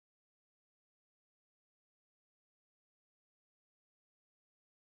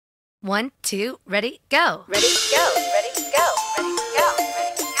One, two, ready, go. Ready, go, ready, go, ready, go,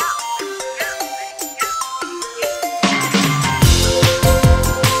 ready, go.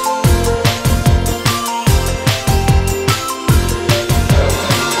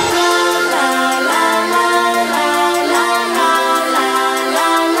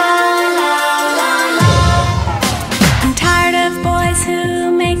 I'm tired of boys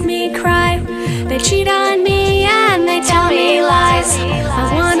who make me cry. They cheat on me and they tell me lies.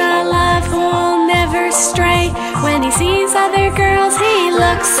 I wanna love who'll never stray. When he sees other girls, he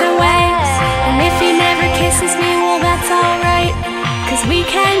looks away. And if he never kisses me, well, that's alright, 'cause we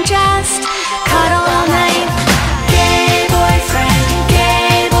can just cuddle all night. Gay boyfriend,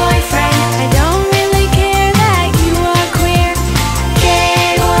 gay boyfriend, I don't really care that you are queer.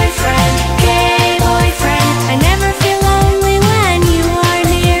 Gay boyfriend, I never feel lonely when you are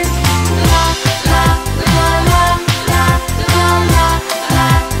near. La la la la la la la la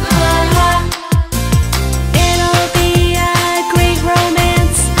la la. It'll be a great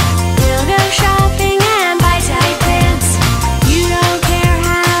romance. We'll go shopping and buy tight pants. You don't care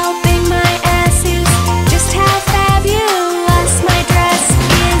how big my ass is, just how fabulous my dress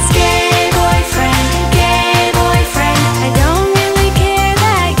is. Gay boyfriend, I don't really care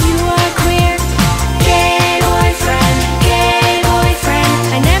that you are queer. Gay boyfriend,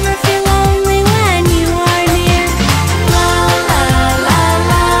 I never feel lonely when you are near. La la la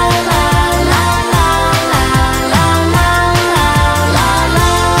la la la la la la la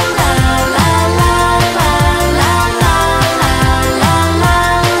la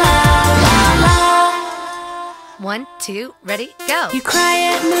la One, two, ready, go. You cry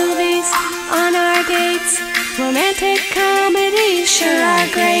at movies on our dates. Romantic comedies sure are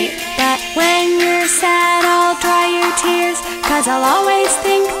great, but when you're sad, I'll dry your tears, 'cause I'll always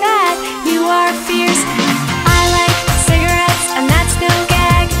think